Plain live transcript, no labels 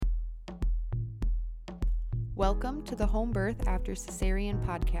Welcome to the Home Birth After Cesarean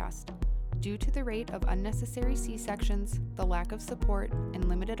podcast. Due to the rate of unnecessary C-sections, the lack of support, and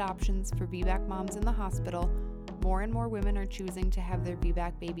limited options for VBAC moms in the hospital, more and more women are choosing to have their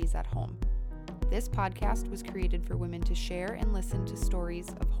VBAC babies at home. This podcast was created for women to share and listen to stories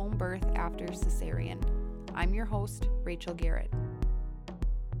of home birth after cesarean. I'm your host, Rachel Garrett.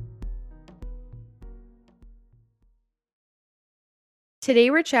 Today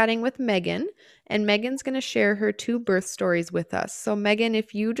we're chatting with Megan, and Megan's going to share her two birth stories with us. So Megan,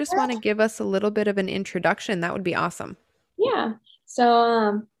 if you just want to give us a little bit of an introduction, that would be awesome. Yeah.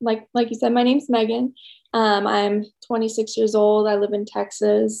 So, like you said, my name's Megan. I'm 26 years old. I live in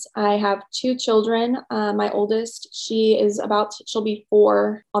Texas. I have two children. My oldest, she'll be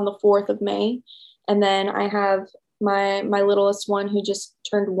 4 on the 4th of May. And then I have my littlest one who just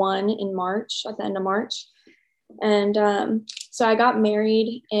turned 1 in March, at the end of March. And so I got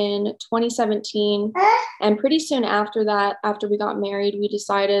married in 2017, and pretty soon after that, after we got married, we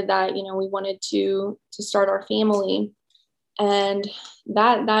decided that, we wanted to start our family. And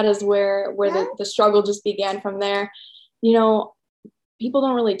that is where the struggle just began from there. People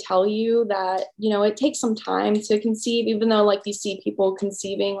don't really tell you that, it takes some time to conceive, even though like you see people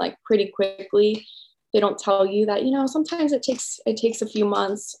conceiving like pretty quickly. They don't tell you that, sometimes it takes a few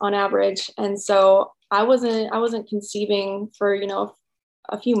months on average. And so I wasn't conceiving for,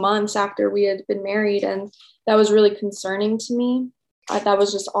 a few months after we had been married. And that was really concerning to me. That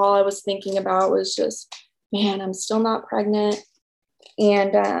was just all I was thinking about, was just, man, I'm still not pregnant.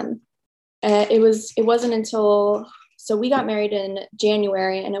 And it wasn't until, so we got married in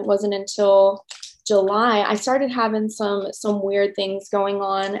January, and it wasn't until July I started having some weird things going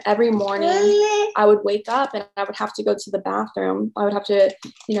on. Every morning I would wake up and I would have to go to the bathroom. I would have to,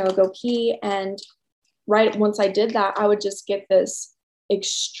 go pee. And right once I did that, I would just get this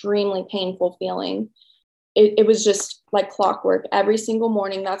extremely painful feeling. It was just like clockwork. Every single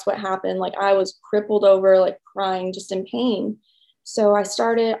morning, that's what happened. Like I was crippled over, like crying, just in pain. So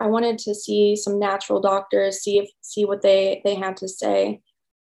I wanted to see some natural doctors, see what they had to say.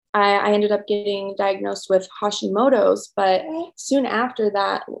 I ended up getting diagnosed with Hashimoto's, but soon after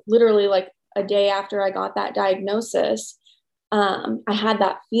that, literally like a day after I got that diagnosis, I had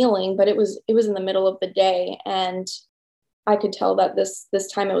that feeling, but it was in the middle of the day, and I could tell that this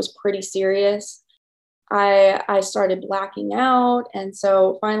time it was pretty serious. I started blacking out, and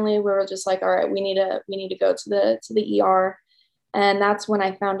so finally we were just like, all right, we need to go to the ER. And that's when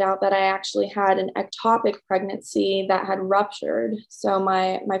I found out that I actually had an ectopic pregnancy that had ruptured. So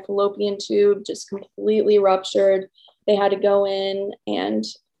my fallopian tube just completely ruptured. They had to go in, and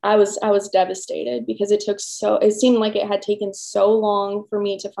I was devastated because it seemed like it had taken so long for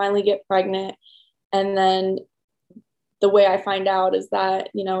me to finally get pregnant. And then the way I find out is that,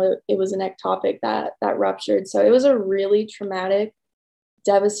 it was an ectopic that ruptured. So it was a really traumatic,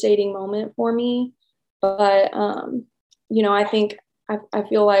 devastating moment for me. But, I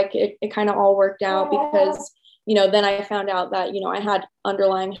feel like it kind of all worked out because, then I found out that, I had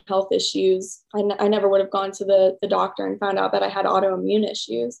underlying health issues. I never would have gone to the doctor and found out that I had autoimmune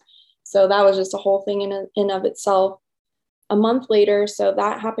issues. So that was just a whole thing in of itself. A month later, so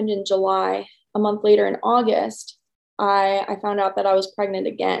that happened in July. A month later in August, I found out that I was pregnant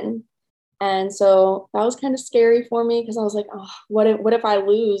again. And so that was kind of scary for me because I was like, oh, what if I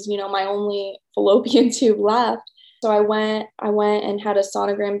lose, my only fallopian tube left? So I went and had a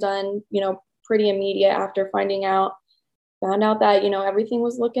sonogram done, pretty immediate after found out that, everything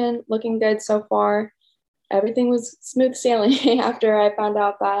was looking good so far. Everything was smooth sailing after I found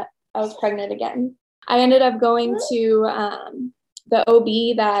out that I was pregnant again. I ended up going to the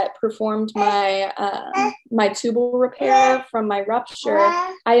OB that performed my tubal repair from my rupture.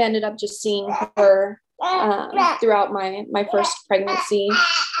 I ended up just seeing her throughout my first pregnancy.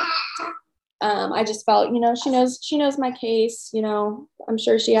 I just felt, she knows my case, I'm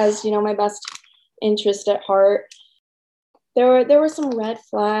sure she has, my best interest at heart. There were some red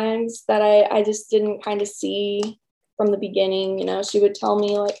flags that I just didn't kind of see from the beginning. She would tell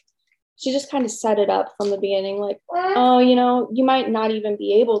me, like, she just kind of set it up from the beginning, like, oh, you might not even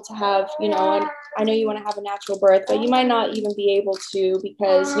be able to have, and I know you want to have a natural birth, but you might not even be able to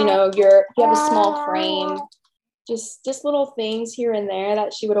because, you have a small frame. Just little things here and there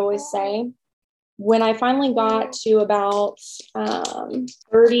that she would always say. When I finally got to about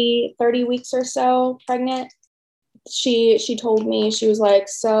 30 weeks or so pregnant, she told me, she was like,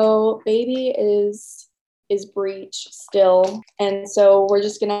 so baby is breech still. And so we're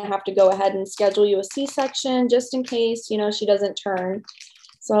just going to have to go ahead and schedule you a C-section just in case, she doesn't turn.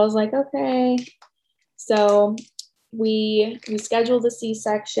 So I was like, okay. So we scheduled a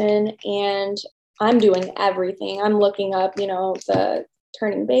C-section, and I'm doing everything. I'm looking up, the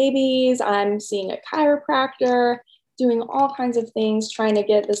turning babies. I'm seeing a chiropractor, doing all kinds of things, trying to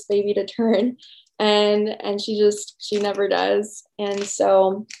get this baby to turn. And she never does. And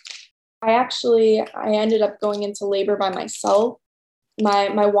so I ended up going into labor by myself.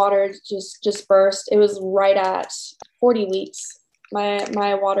 My water just burst. It was right at 40 weeks.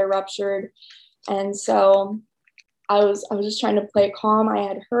 My water ruptured. And so I was just trying to play it calm. I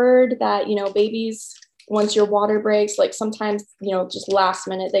had heard that, babies, once your water breaks, like sometimes, just last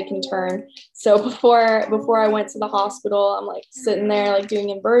minute they can turn. So before I went to the hospital, I'm like sitting there, like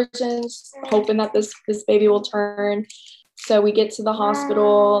doing inversions, hoping that this baby will turn. So we get to the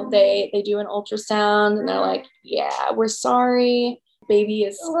hospital, they do an ultrasound, and they're like, yeah, we're sorry. Baby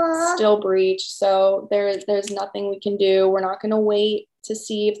is still breached. So there's nothing we can do. We're not going to wait to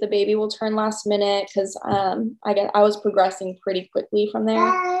see if the baby will turn last minute, because I was progressing pretty quickly from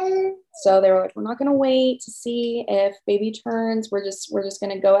there. So they were like, we're not going to wait to see if baby turns. We're just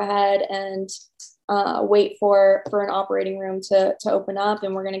going to go ahead and wait for an operating room to open up,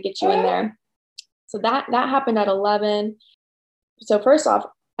 and we're going to get you in there. So that happened at 11. So first off,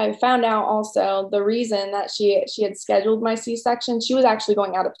 I found out also the reason that she had scheduled my C-section. She was actually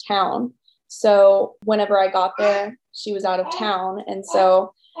going out of town. So whenever I got there, she was out of town. And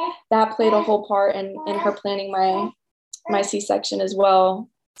so that played a whole part in her planning my C-section as well.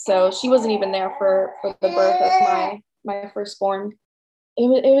 So she wasn't even there for the birth of my firstborn.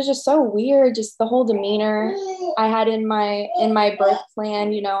 It was just so weird, just the whole demeanor I had in my birth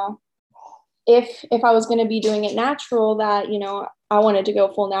plan, if I was going to be doing it natural, that, I wanted to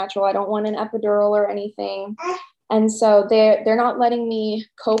go full natural. I don't want an epidural or anything. And so they're not letting me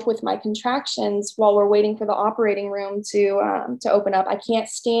cope with my contractions while we're waiting for the operating room to open up. I can't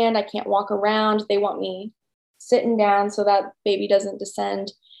stand. I can't walk around. They want me sitting down so that baby doesn't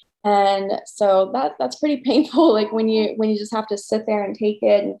descend. And so that's pretty painful. Like when you just have to sit there and take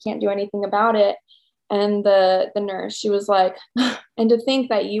it and can't do anything about it. And the nurse, she was like, and to think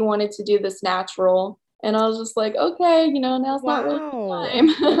that you wanted to do this natural. And I was just like, okay, now's not really the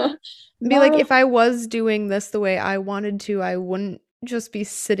time. Be like, if I was doing this the way I wanted to, I wouldn't just be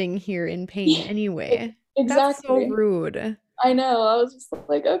sitting here in pain anyway. Exactly. That's so rude. I know. I was just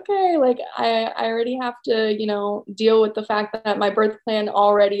like, okay, like I already have to, deal with the fact that my birth plan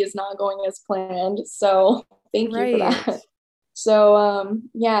already is not going as planned. So thank you for that. So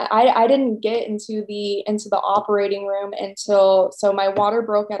yeah, I didn't get into the operating room until, so my water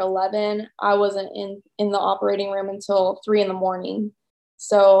broke at 11. I wasn't in the operating room until 3 a.m.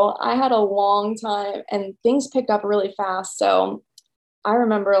 So I had a long time, and things picked up really fast. So I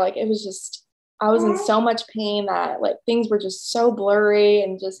remember, like, it was just, I was in so much pain that, like, things were just so blurry.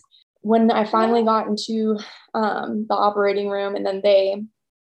 And just when I finally got into the operating room, and then they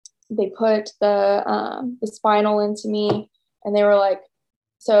put the spinal into me. And they were like,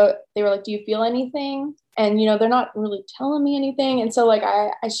 do you feel anything? And, they're not really telling me anything. And so, like,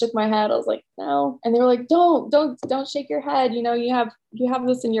 I shook my head. I was like, no. And they were like, don't shake your head. You have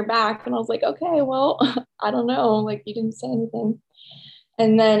this in your back. And I was like, okay, well, I don't know. Like, you didn't say anything.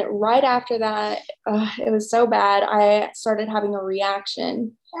 And then right after that, it was so bad. I started having a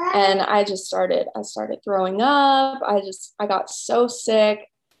reaction, and I started throwing up. I got so sick,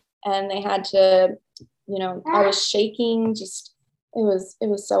 and they had to, I was shaking. Just, it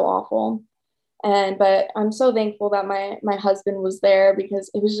was so awful. But I'm so thankful that my husband was there, because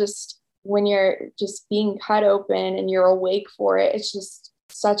it was just, when you're just being cut open and you're awake for it, it's just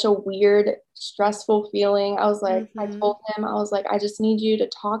such a weird, stressful feeling. I was like, I told him, I was like, I just need you to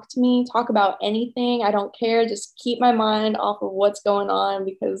talk to me, talk about anything. I don't care. Just keep my mind off of what's going on,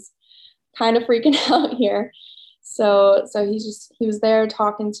 because kind of freaking out here. So he was there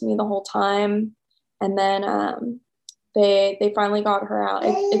talking to me the whole time. And then they finally got her out.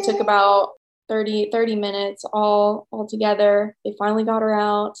 It took about 30 minutes all together. They finally got her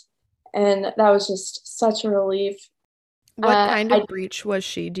out, and that was just such a relief. What kind of breach was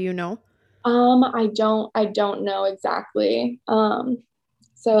she? Do you know? I don't know exactly.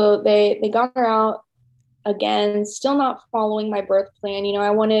 So they got her out. Again, still not following my birth plan.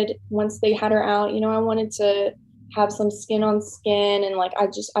 I wanted, once they had her out, I wanted to have some skin on skin, and like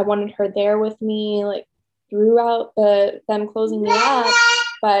I wanted her there with me, like throughout them closing me up.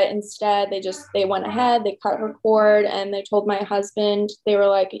 But instead they went ahead, they cut her cord, and they told my husband, they were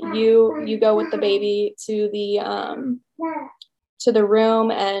like, you go with the baby to the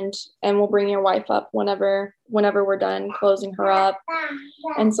room, and we'll bring your wife up whenever we're done closing her up.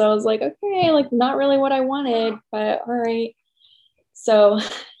 And so I was like, okay, like, not really what I wanted, but all right. So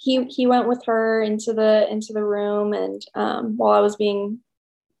he went with her into the room, and while I was being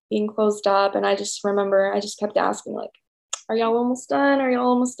being closed up. And I just remember I just kept asking, like, are y'all almost done? Are y'all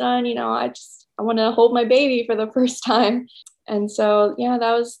almost done? I want to hold my baby for the first time. And so, yeah,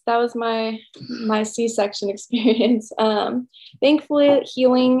 that was my C-section experience. Thankfully,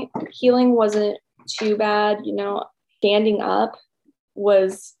 healing wasn't too bad. Standing up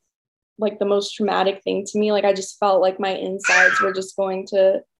was like the most traumatic thing to me. Like, I just felt like my insides were just going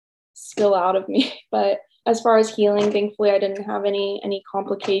to spill out of me. But as far as healing, thankfully, I didn't have any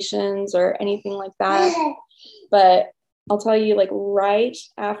complications or anything like that. But I'll tell you, like, right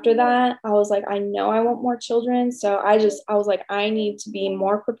after that, I was like, I know I want more children. So I was like, I need to be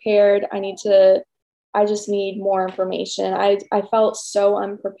more prepared. I just need more information. I felt so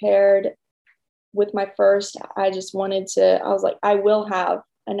unprepared with my first. I was like, I will have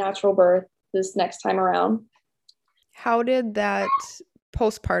a natural birth this next time around. How did that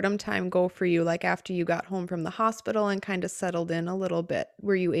postpartum time go for you? Like, after you got home from the hospital and kind of settled in a little bit,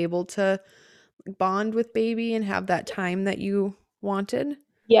 were you able to bond with baby and have that time that you wanted?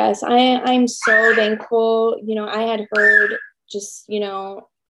 Yes, I'm so thankful. I had heard just,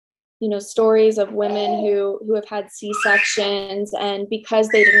 stories of women who have had C-sections, and because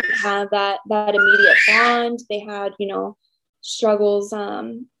they didn't have that immediate bond, they had, struggles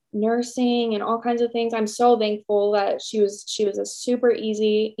nursing and all kinds of things. I'm so thankful that she was a super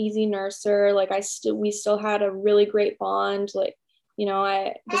easy nurser. Like, we still had a really great bond. Like,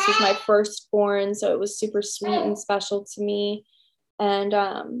 this was my firstborn, so it was super sweet and special to me. And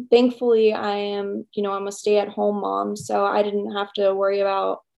thankfully, I'm a stay-at-home mom, so I didn't have to worry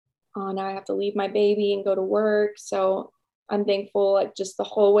about, oh, now I have to leave my baby and go to work. So I'm thankful, like, just the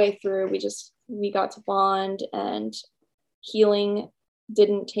whole way through, we got to bond, and healing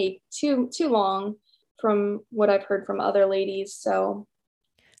didn't take too long from what I've heard from other ladies. So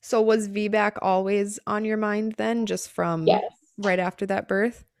was VBAC always on your mind then, just from yes. right after that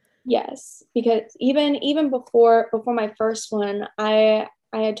birth? Yes, because even before my first one, I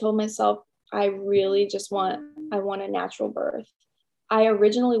had told myself I really just want a natural birth. I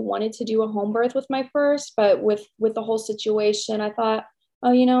originally wanted to do a home birth with my first, but with the whole situation, I thought,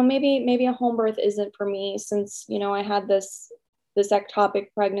 oh, maybe a home birth isn't for me, since I had this ectopic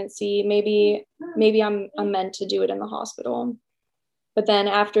pregnancy. Maybe I'm meant to do it in the hospital. But then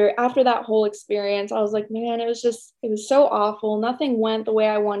after that whole experience, I was like, man, it was so awful. Nothing went the way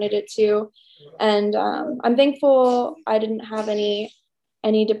I wanted it to. And I'm thankful I didn't have any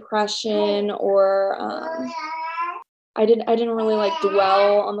depression, or I didn't really like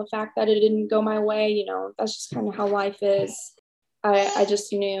dwell on the fact that it didn't go my way. That's just kind of how life is. I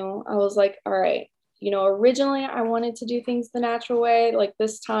just knew. I was like, all right, originally I wanted to do things the natural way. Like,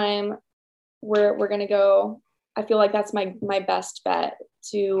 this time we're going to go. I feel like that's my best bet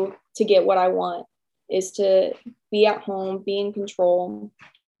to get what I want, is to be at home, be in control.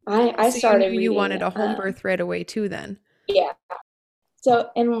 I started reading. You wanted a home birth right away too then? Yeah. So,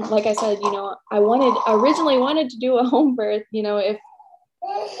 and like I said, I originally wanted to do a home birth.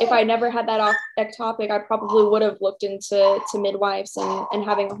 If I never had that ectopic, I probably would have looked into midwives and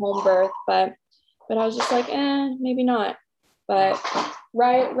having a home birth, but I was just like, maybe not. But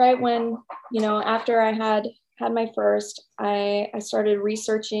right when, after I had my first, I started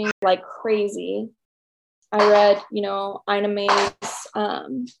researching like crazy. I read, Ina May's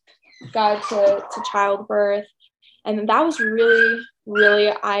Guide to Childbirth, and that was really, really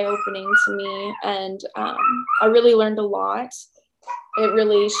eye-opening to me. And I really learned a lot. It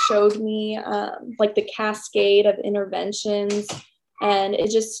really showed me like the cascade of interventions, and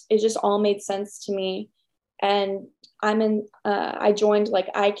it just all made sense to me. And I joined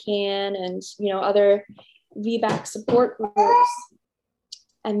like ICANN and other VBAC support groups,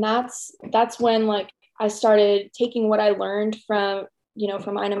 and that's when, like, I started taking what I learned from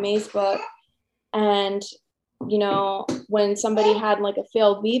Ina May's book. And when somebody had like a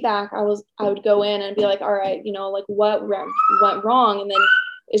failed VBAC, I would go in and be like, all right, like, what went wrong? And then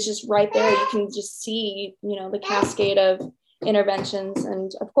it's just right there, you can just see the cascade of interventions.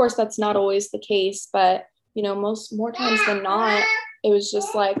 And of course that's not always the case, but more times than not, it was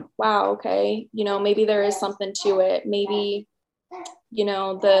just like, wow, okay, maybe there is something to it. Maybe,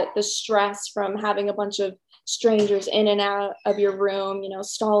 the stress from having a bunch of strangers in and out of your room,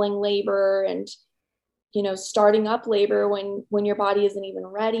 stalling labor, and, starting up labor when your body isn't even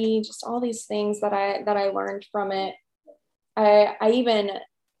ready, just all these things that I learned from it. I even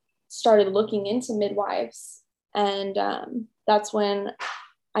started looking into midwives, and that's when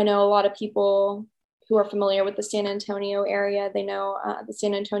I know a lot of people who are familiar with the San Antonio area. They know the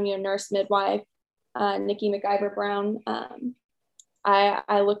San Antonio nurse midwife, Nikki McIver Brown.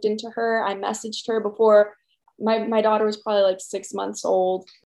 I looked into her. I messaged her before my daughter was probably like 6 months old.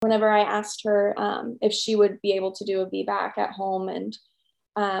 whenever I asked her if she would be able to do a VBAC at home, and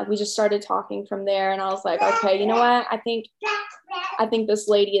we just started talking from there. And I was like, okay, you know what? I think this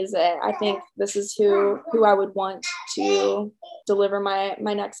lady is it. I think this is who I would want to deliver my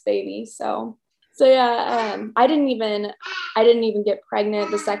next baby. So yeah, I didn't even get pregnant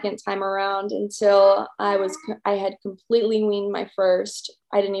the second time around until I had completely weaned my first.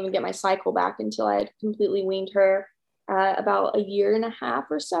 I didn't even get my cycle back until I had completely weaned her about a year and a half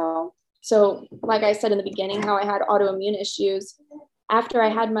or so. So like I said in the beginning, how I had autoimmune issues. After I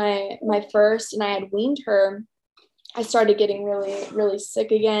had my first and I had weaned her, I started getting really, really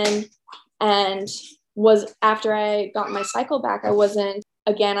sick again. And after I got my cycle back, I wasn't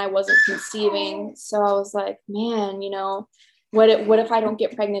conceiving. So I was like, man, what if I don't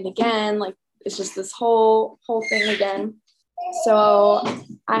get pregnant again? Like, it's just this whole thing again. So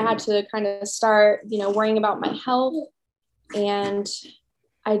I had to kind of start, worrying about my health. And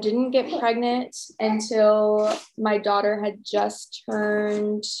I didn't get pregnant until my daughter had just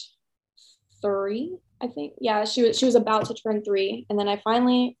turned 3, I think. Yeah, she was about to turn 3. And then I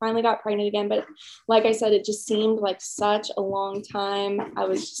finally got pregnant again. But like I said, it just seemed like such a long time. I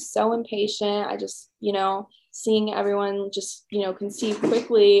was just so impatient. I just, seeing everyone just, conceive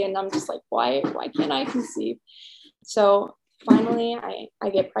quickly. And I'm just like, why can't I conceive? So finally I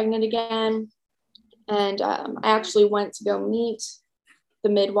get pregnant again. And I actually went to go meet the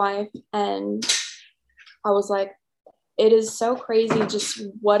midwife, and I was like, it is so crazy just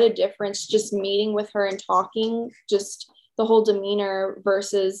what a difference just meeting with her and talking, just the whole demeanor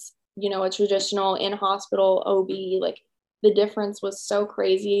versus, a traditional in-hospital OB. Like, the difference was so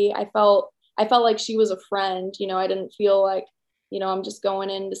crazy. I felt like she was a friend. I didn't feel like, I'm just going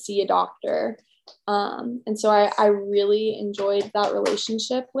in to see a doctor. And so I really enjoyed that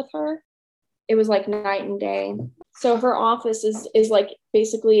relationship with her. It was like night and day. So her office is like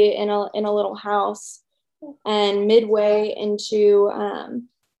basically in a little house, and midway into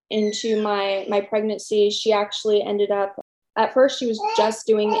my pregnancy, she actually ended up, at first she was just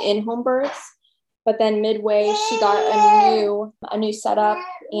doing in-home births, but then midway she got a new setup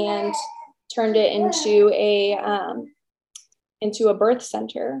and turned it into a birth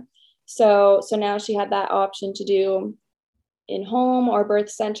center. So now she had that option to do in-home or birth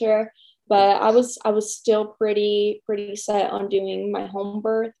center. But I was still pretty set on doing my home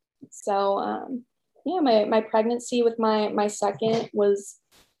birth. So my pregnancy with my second was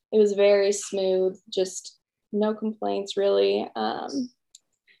very smooth, just no complaints really.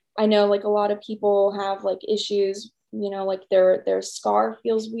 I know like a lot of people have like issues, like their scar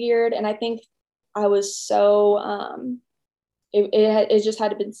feels weird, and I think I was so it just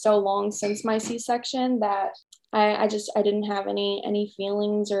had been so long since my C-section that I didn't have any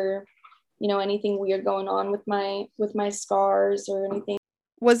feelings or anything weird going on with my scars or anything.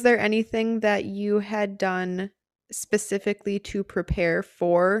 Was there anything that you had done specifically to prepare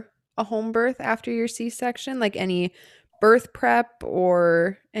for a home birth after your C-section? Like any birth prep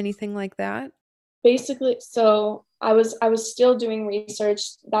or anything like that? Basically, so I was still doing research.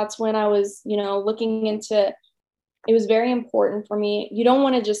 That's when I was, looking into, it was very important for me. You don't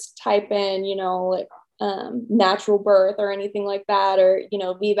want to just type in, like natural birth or anything like that, or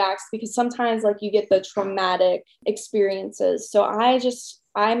VBACs, because sometimes like you get the traumatic experiences. So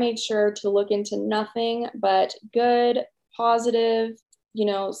I made sure to look into nothing but good, positive,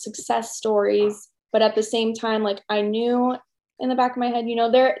 success stories. But at the same time, like I knew in the back of my head,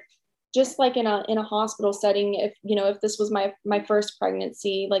 there, just like in a hospital setting, if this was my first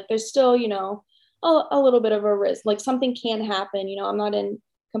pregnancy, like there's still a little bit of a risk, like something can happen. I'm not in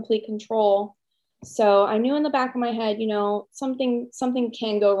complete control. So I knew in the back of my head, something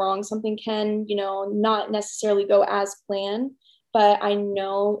can go wrong. Something can, not necessarily go as planned, but I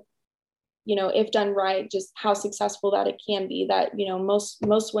know, if done right, just how successful that it can be, that,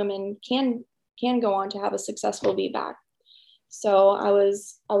 most women can go on to have a successful VBAC. So I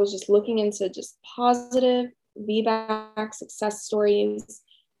was just looking into just positive VBAC success stories.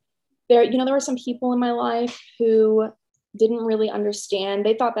 There were some people in my life who didn't really understand.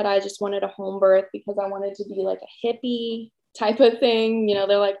 They thought that I just wanted a home birth because I wanted to be like a hippie type of thing.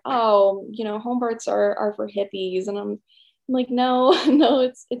 They're like, oh, home births are for hippies. And I'm like, no,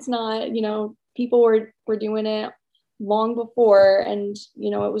 it's not. People were doing it long before, and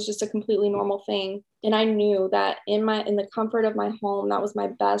it was just a completely normal thing. And I knew that in the comfort of my home, that was my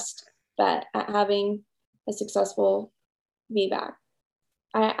best bet at having a successful VBAC.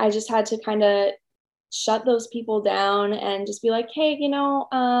 I just had to kind of shut those people down and just be like, hey,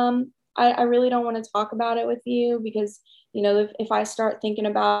 I really don't want to talk about it with you, because if I start thinking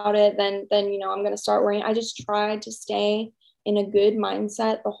about it, then I'm going to start worrying. I just tried to stay in a good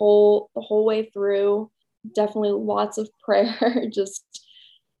mindset the whole way through. Definitely lots of prayer, just,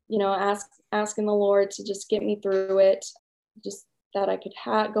 asking the Lord to just get me through it, just that I could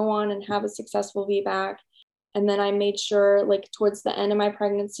go on and have a successful VBAC. And then I made sure, like, towards the end of my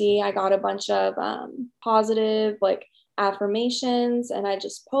pregnancy, I got a bunch of positive, like, affirmations, and I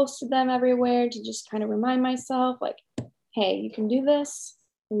just posted them everywhere to just kind of remind myself, like, hey, you can do this.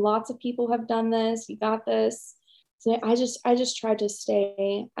 Lots of people have done this. You got this. So I just tried to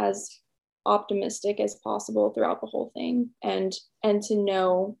stay as optimistic as possible throughout the whole thing, and to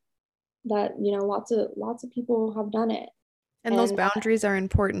know that, lots of people have done it. And those boundaries are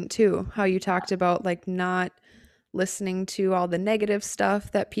important too. How you talked about, like, not listening to all the negative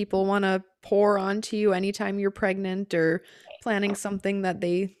stuff that people want to pour onto you anytime you're pregnant or planning something that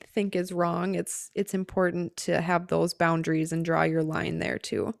they think is wrong. It's important to have those boundaries and draw your line there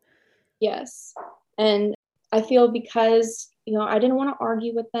too. Yes. And I feel because, I didn't want to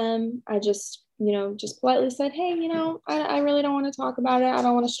argue with them. I just, just politely said, hey, I really don't want to talk about it. I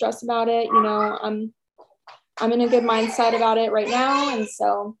don't want to stress about it. I'm in a good mindset about it right now. And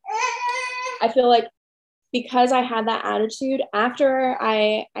so I feel like because I had that attitude, after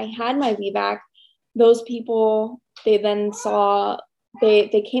I had my VBAC, those people, they then saw,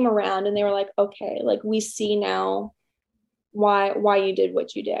 they came around and they were like, okay, like, we see now why you did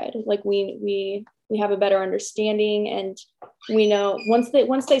what you did. Like, we have a better understanding, and we know once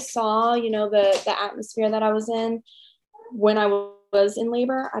they saw, the atmosphere that I was in when I was in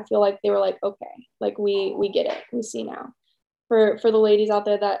labor, I feel like they were like, okay, like, we get it. We see now. For the ladies out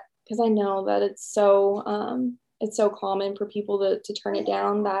there, that, because I know that it's so common for people to turn it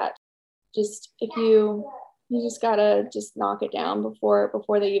down, that just, if you just gotta just knock it down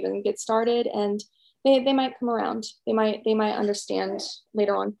before they even get started, and they might come around. They might understand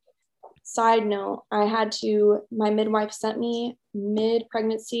later on. Side note, my midwife sent me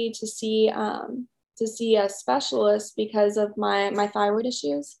mid-pregnancy to see a specialist because of my thyroid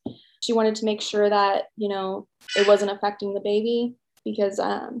issues. She wanted to make sure that, it wasn't affecting the baby, because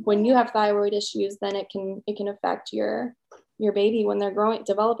when you have thyroid issues, then it can affect your baby when they're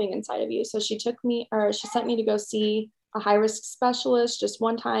developing inside of you. So she sent me to go see a high-risk specialist just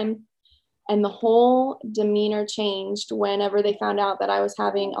one time. And the whole demeanor changed whenever they found out that I was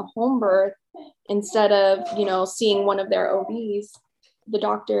having a home birth instead of, seeing one of their OBs. The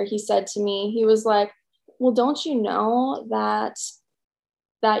doctor, he said to me, he was like, well, don't you know that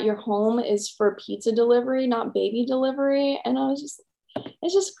your home is for pizza delivery, not baby delivery? And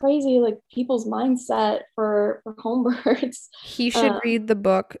it's just crazy, like, people's mindset for home births. He should read the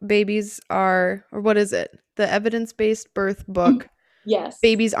book, Babies Are, or what is it? The evidence-based birth book. Yes.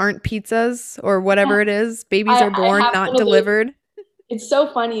 Babies Aren't Pizzas, or whatever it is. Babies are born, not delivered. It's so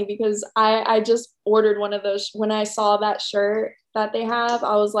funny because I just ordered one of those. When I saw that shirt that they have,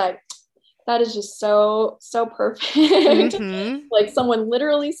 I was like, that is just so perfect. Mm-hmm. Like, someone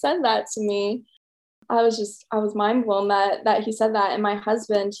literally said that to me. I was mind blown that he said that. And my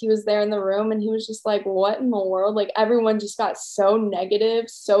husband, he was there in the room, and he was just like, what in the world? Like, everyone just got so negative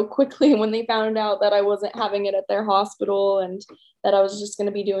so quickly when they found out that I wasn't having it at their hospital, and that I was just going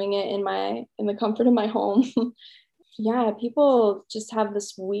to be doing it in the comfort of my home. Yeah, people just have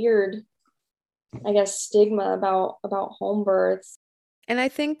this weird, I guess, stigma about home births. And I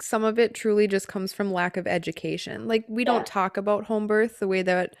think some of it truly just comes from lack of education. Like, we don't talk about home birth the way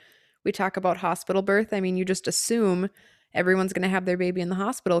that we talk about hospital birth. I mean, you just assume everyone's going to have their baby in the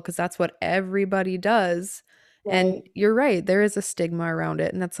hospital because that's what everybody does. Right. And you're right, there is a stigma around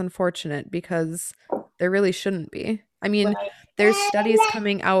it, and that's unfortunate because there really shouldn't be. I mean, there's studies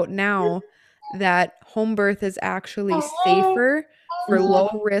coming out now that home birth is actually safer for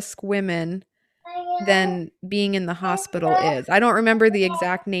low-risk women than being in the hospital is. I don't remember the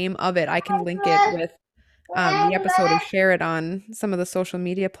exact name of it. I can link it with the episode or share it on some of the social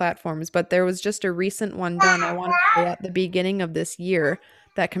media platforms, but there was just a recent one done, I want to say at the beginning of this year,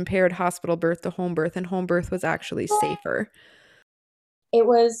 that compared hospital birth to home birth, and home birth was actually safer. It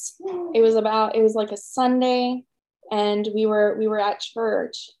was like a Sunday, and we were at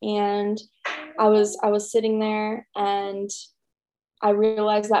church, and I was sitting there, and I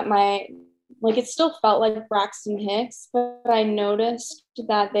realized that it still felt like Braxton Hicks, but I noticed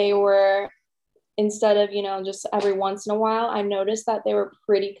that they were, instead of, just every once in a while, I noticed that they were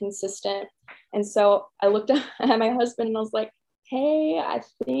pretty consistent. And so I looked at my husband and I was like, hey, I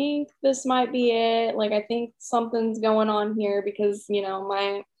think this might be it. Like, I think something's going on here, because,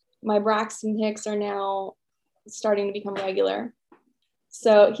 my Braxton Hicks are now starting to become regular.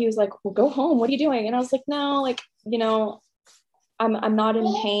 So he was like, well, go home. What are you doing? And I was like, no, like, I'm not in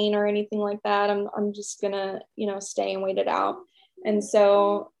pain or anything like that. I'm just gonna, stay and wait it out. And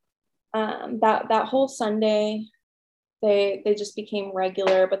so that whole Sunday, they just became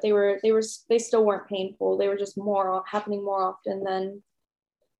regular, but they still weren't painful. They were just happening more often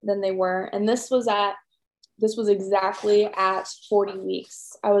than they were. And this was exactly at 40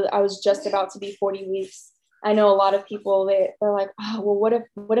 weeks. I was just about to be 40 weeks. I know a lot of people, they're like, oh, well,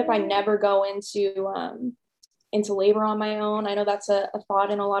 what if I never go into labor on my own? I know that's a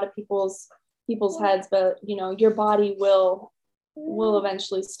thought in a lot of people's heads, but your body will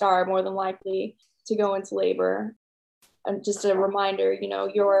eventually start, more than likely, to go into labor. And just a reminder,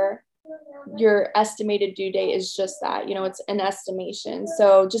 your estimated due date is just that, it's an estimation.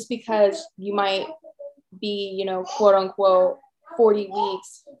 So just because you might be, quote unquote, 40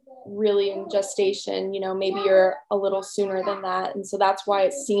 weeks really in gestation, maybe you're a little sooner than that. And so that's why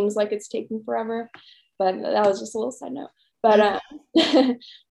it seems like it's taking forever. But that was just a little side note. But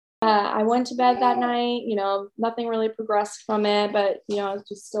I went to bed that night, nothing really progressed from it, but, I was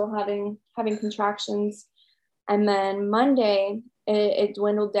just still having contractions. And then Monday, it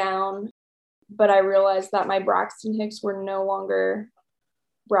dwindled down, but I realized that my Braxton Hicks were no longer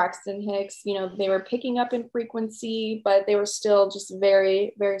Braxton Hicks. They were picking up in frequency, but they were still just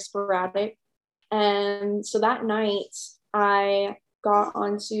very, very sporadic. And so that night I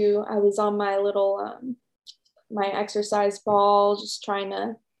was on my little, my exercise ball, just trying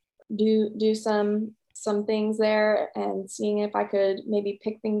to do some things there and seeing if I could maybe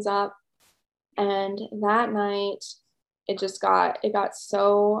pick things up. And that night it got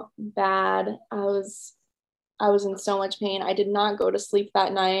so bad. I was in so much pain. I did not go to sleep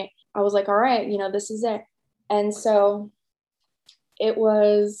that night. I was like, all right, this is it. And so it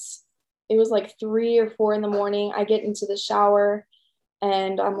was like 3 or 4 in the morning. I get into the shower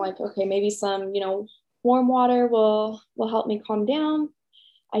and I'm like, okay, maybe some, warm water will help me calm down.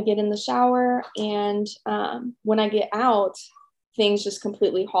 I get in the shower, and when I get out, things just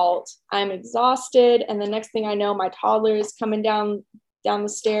completely halt. I'm exhausted. And the next thing I know, my toddler is coming down the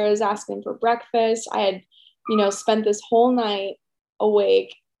stairs asking for breakfast. I had, spent this whole night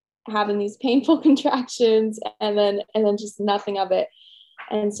awake having these painful contractions, and then just nothing of it.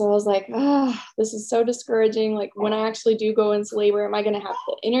 And so I was like, this is so discouraging. Like, when I actually do go into labor, am I going to have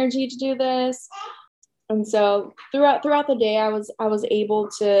the energy to do this? And so throughout the day, I was able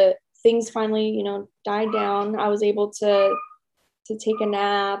to, things finally, died down. I was able to take a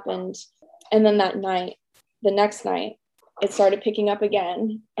nap, and then the next night, it started picking up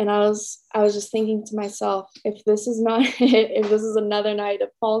again. And I was just thinking to myself, if this is not it, if this is another night of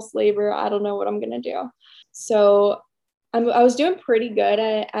false labor, I don't know what I'm gonna do. So I was doing pretty good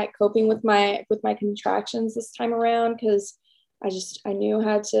at coping with my contractions this time around, because I knew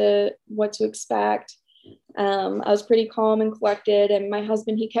what to expect. I was pretty calm and collected, and my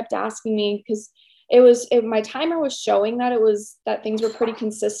husband, he kept asking me, because my timer was showing that things were pretty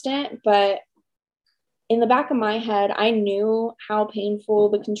consistent, but in the back of my head, I knew how painful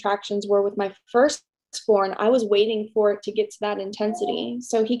the contractions were with my firstborn. I was waiting for it to get to that intensity.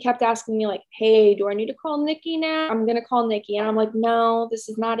 So he kept asking me, like, hey, do I need to call Nikki now? I'm going to call Nikki. And I'm like, no, this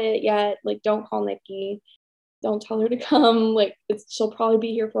is not it yet. Like, don't call Nikki. Don't tell her to come. Like, she'll probably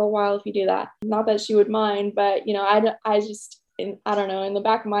be here for a while if you do that. Not that she would mind, but, I just, I don't know, in the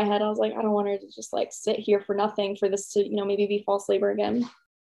back of my head, I was like, I don't want her to just like sit here for nothing for this to, maybe be false labor again.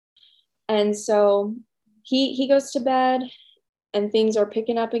 And so he goes to bed, and things are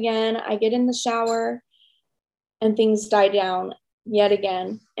picking up again. I get in the shower, and things die down yet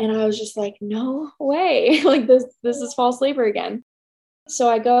again. And I was just like, no way. Like, this is false labor again. So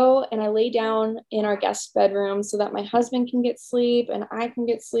I go and I lay down in our guest bedroom so that my husband can get sleep and I can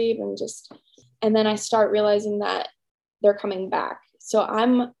get sleep, and then I start realizing that they're coming back. So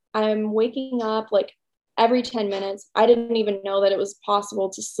I'm waking up like every 10 minutes. I didn't even know that it was possible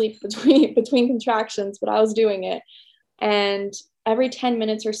to sleep between contractions, but I was doing it. And every 10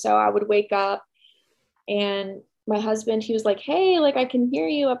 minutes or so, I would wake up, and my husband, he was like, hey, like, I can hear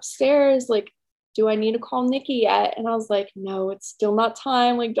you upstairs. Like, do I need to call Nikki yet? And I was like, no, it's still not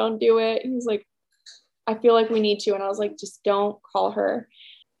time. Like, don't do it. He was like, I feel like we need to. And I was like, just don't call her.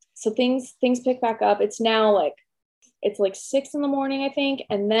 So things pick back up. It's now like, it's like 6 in the morning, I think.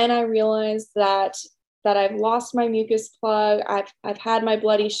 And then I realized that I've lost my mucus plug. I've had my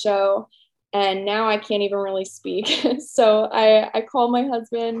bloody show, and now I can't even really speak. So I called my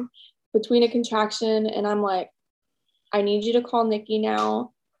husband between a contraction, and I'm like, I need you to call Nikki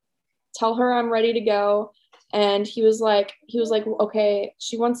now. Tell her I'm ready to go. And he was like, okay,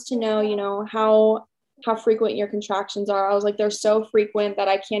 she wants to know, how frequent your contractions are. I was like, they're so frequent that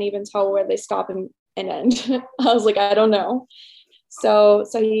I can't even tell where they stop and end. I was like, I don't know. So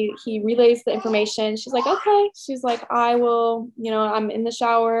he relays the information. She's like, okay. She's like, I will, I'm in the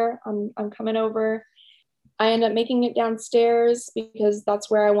shower. I'm coming over. I end up making it downstairs because that's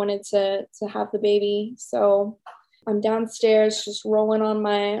where I wanted to have the baby. So I'm downstairs just rolling on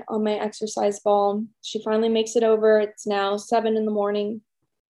my exercise ball. She finally makes it over. It's now 7 a.m.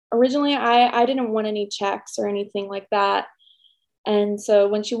 Originally, I didn't want any checks or anything like that. And so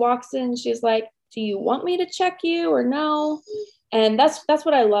when she walks in, she's like, do you want me to check you or no? And that's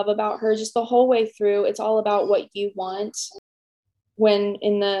what I love about her. Just the whole way through, it's all about what you want. When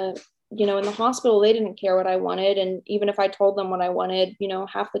in the hospital, they didn't care what I wanted. And even if I told them what I wanted,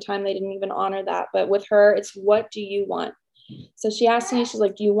 half the time they didn't even honor that. But with her, it's what do you want? So she asked me, she's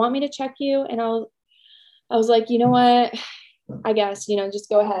like, do you want me to check you? And I was like, you know what? I guess, just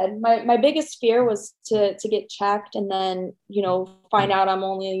go ahead. My biggest fear was to get checked and then, find out I'm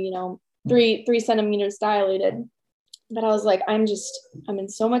only, 3 centimeters dilated. But I was like, I'm in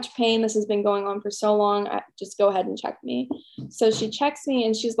so much pain. This has been going on for so long. Just go ahead and check me. So she checks me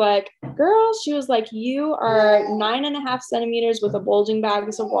and she's like, girl, she was like, you are 9.5 centimeters with a bulging bag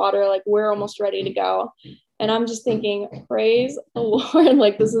of water. Like, we're almost ready to go. And I'm just thinking, praise the Lord,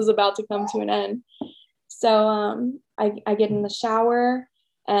 like this is about to come to an end. So I get in the shower,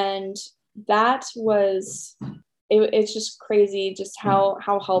 and that was, it's just crazy just how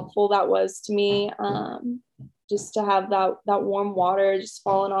helpful that was to me. Just to have that warm water just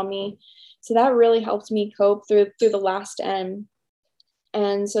falling on me. So that really helped me cope through the last end.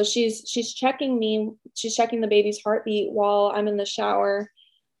 And so she's checking the baby's heartbeat while I'm in the shower.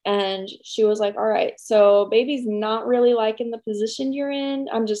 And she was like, all right, so baby's not really liking the position you're in.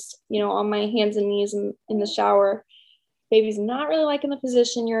 I'm just, on my hands and knees in the shower. Baby's not really liking the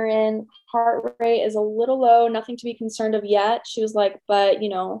position you're in. Heart rate is a little low, nothing to be concerned of yet. She was like, but,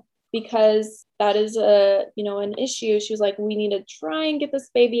 because that is an issue, she was like, we need to try and get this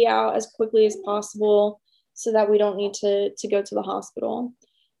baby out as quickly as possible so that we don't need to go to the hospital.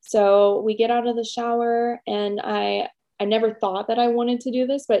 So we get out of the shower, and I never thought that I wanted to do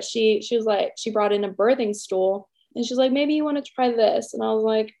this, but she was like, she brought in a birthing stool, and she's like, maybe you want to try this. And I was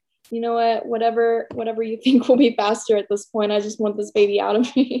like, you know what, whatever you think will be faster at this point. I just want this baby out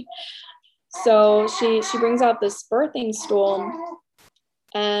of me. So she brings out this birthing stool,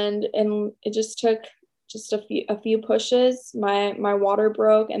 and it just took just a few pushes. My water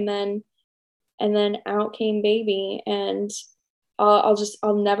broke, and then out came baby. And I'll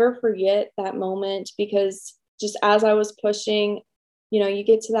never forget that moment, because just as I was pushing, you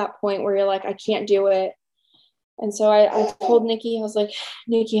get to that point where you're like, I can't do it. And so I told Nikki, I was like,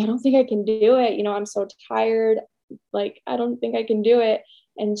 Nikki, I don't think I can do it. I'm so tired. Like, I don't think I can do it.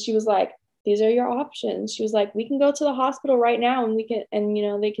 And she was like, these are your options. She was like, we can go to the hospital right now, and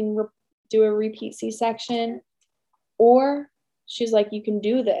they can do a repeat C-section, or she's like, you can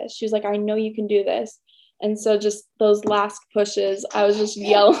do this. She was like, I know you can do this. And so just those last pushes, I was just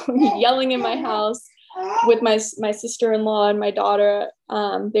yelling in my house with my sister-in-law and my daughter.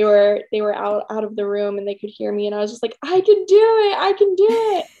 They were out of the room, and they could hear me, and I was just like, I can do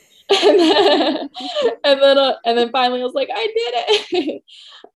it. And then finally I was like, I did it.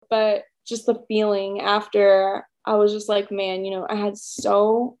 But just the feeling after, I was just like, man, I had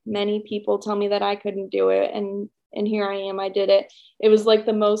so many people tell me that I couldn't do it, and here I am, I did it. It was like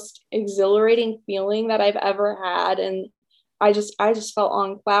the most exhilarating feeling that I've ever had, and I just felt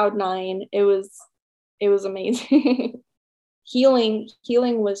on cloud 9. It was amazing. Healing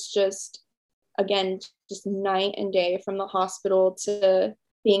was just, again, just night and day from the hospital to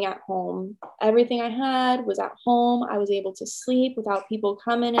being at home. Everything I had was at home. I was able to sleep without people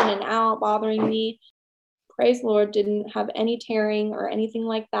coming in and out bothering me. Praise the Lord, didn't have any tearing or anything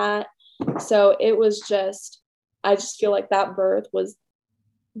like that. So it was just, I just feel like that birth was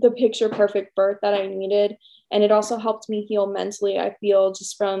the picture perfect birth that I needed. And it also helped me heal mentally. I feel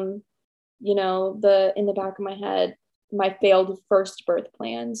just from, in the back of my head, my failed first birth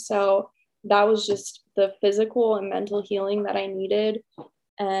plan. So that was just the physical and mental healing that I needed.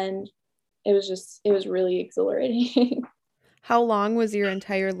 And it was really exhilarating. How long was your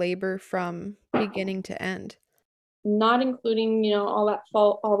entire labor from beginning to end? Not including, all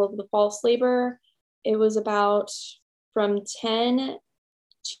of the false labor. It was about from 10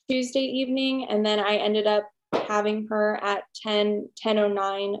 Tuesday evening, and then I ended up having her at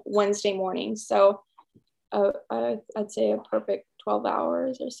 10:09 Wednesday morning. So I'd say a perfect 12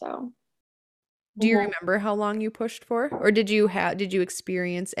 hours or so. Do you remember how long you pushed for? Or did you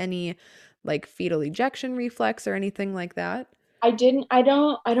experience any like fetal ejection reflex or anything like that? I didn't. I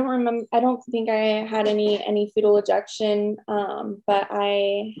don't remember. I don't think I had any fetal ejection. But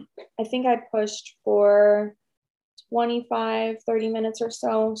I think I pushed for 25, 30 minutes or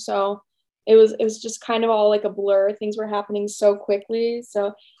so. So it was just kind of all like a blur. Things were happening so quickly.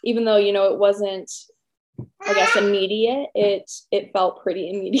 So even though, it wasn't, I guess, immediate, it felt pretty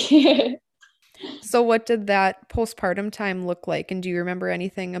immediate. So what did that postpartum time look like? And do you remember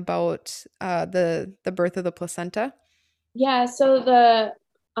anything about the birth of the placenta? Yeah, so the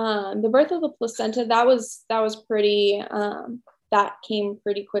birth of the placenta, that was pretty that came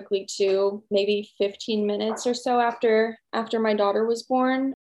pretty quickly too, maybe 15 minutes or so after my daughter was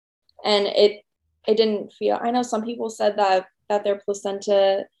born. And it didn't feel, I know some people said that their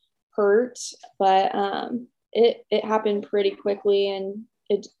placenta hurt, but it happened pretty quickly, and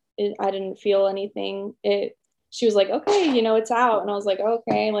it I didn't feel anything. She was like, okay, it's out. And I was like,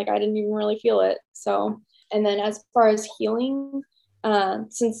 okay, like I didn't even really feel it. So, and then as far as healing,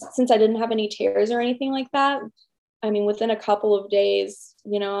 since I didn't have any tears or anything like that, I mean, within a couple of days, I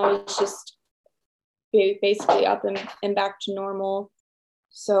was just basically up and back to normal.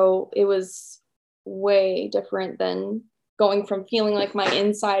 So it was way different than going from feeling like my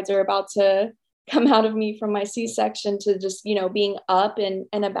insides are about to come out of me from my C-section to just, being up and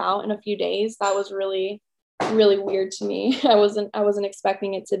about in a few days. That was really, really weird to me. I wasn't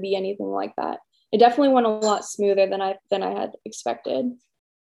expecting it to be anything like that. It definitely went a lot smoother than I had expected.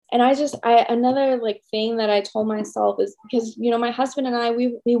 And another like thing that I told myself is, because, my husband and I,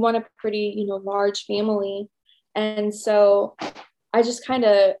 we want a pretty, large family. And so I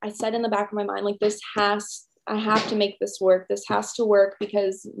said in the back of my mind, like, I have to make this work. This has to work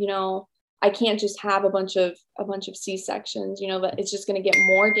because, I can't just have a bunch of C-sections, that it's just going to get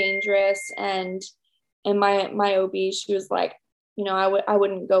more dangerous. And my OB, she was like, I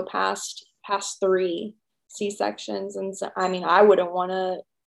wouldn't go past 3 C-sections. And so, I mean, I wouldn't want to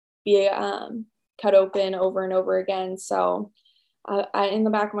be cut open over and over again. So I in the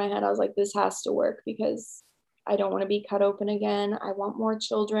back of my head, I was like, this has to work because I don't want to be cut open again. I want more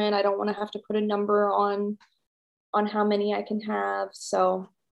children. I don't want to have to put a number on how many I can have. So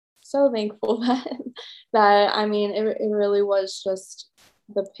thankful that I mean, it really was just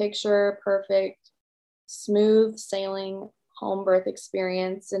the picture perfect, smooth sailing home birth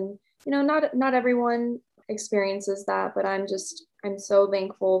experience. And, not everyone experiences that, but I'm so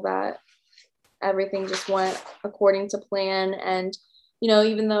thankful that everything just went according to plan. And,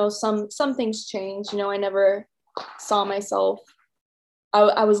 even though some things changed, I never saw myself.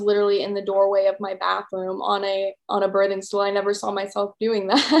 I was literally in the doorway of my bathroom on a birthing stool. I never saw myself doing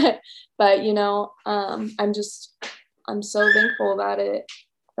that. But, I'm so thankful that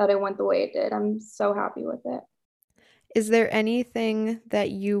it went the way it did. I'm so happy with it. Is there anything that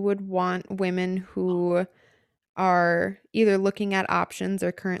you would want women who are either looking at options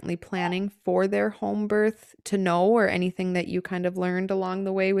or currently planning for their home birth to know, or anything that you kind of learned along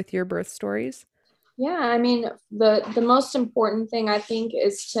the way with your birth stories? Yeah, I mean, the most important thing I think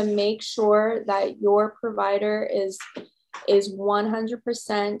is to make sure that your provider is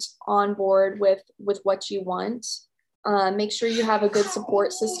 100% on board with what you want. Make sure you have a good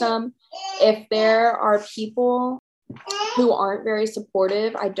support system. If there are people who aren't very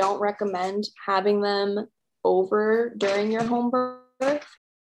supportive, I don't recommend having them over during your home birth,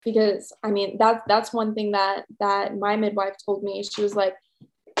 because I mean, that's one thing that my midwife told me. She was like,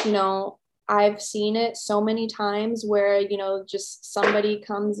 I've seen it so many times where, just somebody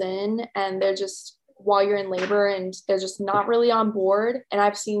comes in and they're just, while you're in labor, and they're just not really on board. And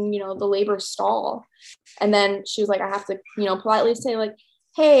I've seen, the labor stall. And then she was like, I have to, politely say like,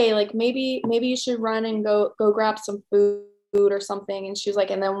 hey, like maybe you should run and go grab some food or something. And she was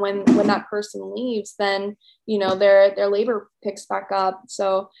like, and then when that person leaves, then, their labor picks back up.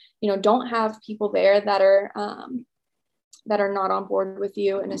 So, don't have people there that are not on board with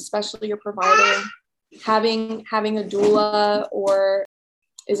you, and especially your provider. Having a doula or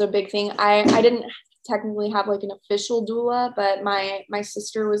is a big thing. I didn't technically have like an official doula, but my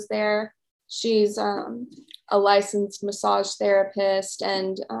sister was there. She's a licensed massage therapist,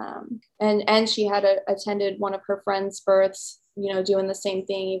 and she had attended one of her friends' births, doing the same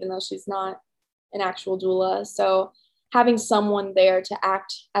thing, even though she's not an actual doula. So having someone there to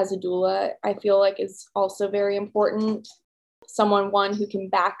act as a doula, I feel like, is also very important. Someone, one, who can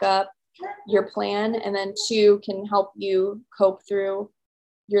back up your plan, and then 2, can help you cope through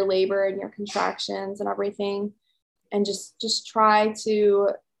your labor and your contractions and everything. And just try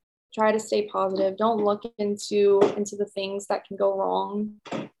to stay positive. Don't look into the things that can go wrong,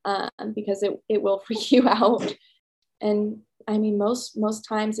 because it will freak you out. And I mean, most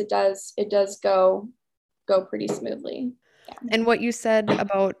times it does go pretty smoothly. Yeah. And what you said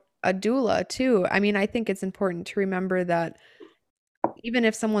about a doula too, I mean, I think it's important to remember that even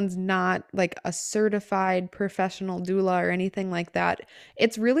if someone's not like a certified professional doula or anything like that,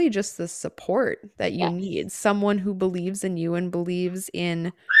 it's really just the support that you need. Someone who believes in you and believes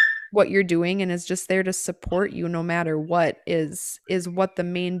in what you're doing and is just there to support you no matter what is what the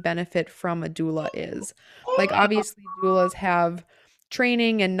main benefit from a doula is. Like obviously doulas have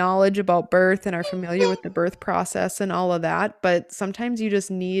training and knowledge about birth and are familiar with the birth process and all of that, but sometimes you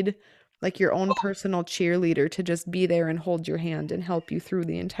just need like your own personal cheerleader to just be there and hold your hand and help you through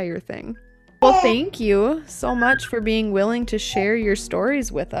the entire thing. Well, thank you so much for being willing to share your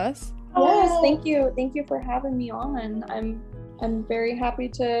stories with us. Yes, thank you. Thank you for having me on. I'm very happy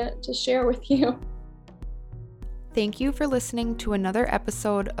to share with you. Thank you for listening to another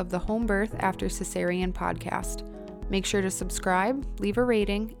episode of the Home Birth After Cesarean podcast. Make sure to subscribe, leave a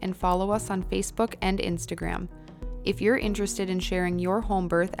rating, and follow us on Facebook and Instagram. If you're interested in sharing your home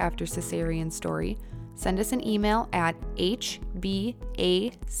birth after cesarean story, send us an email at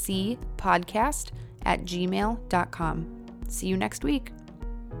hbacpodcast@gmail.com. See you next week.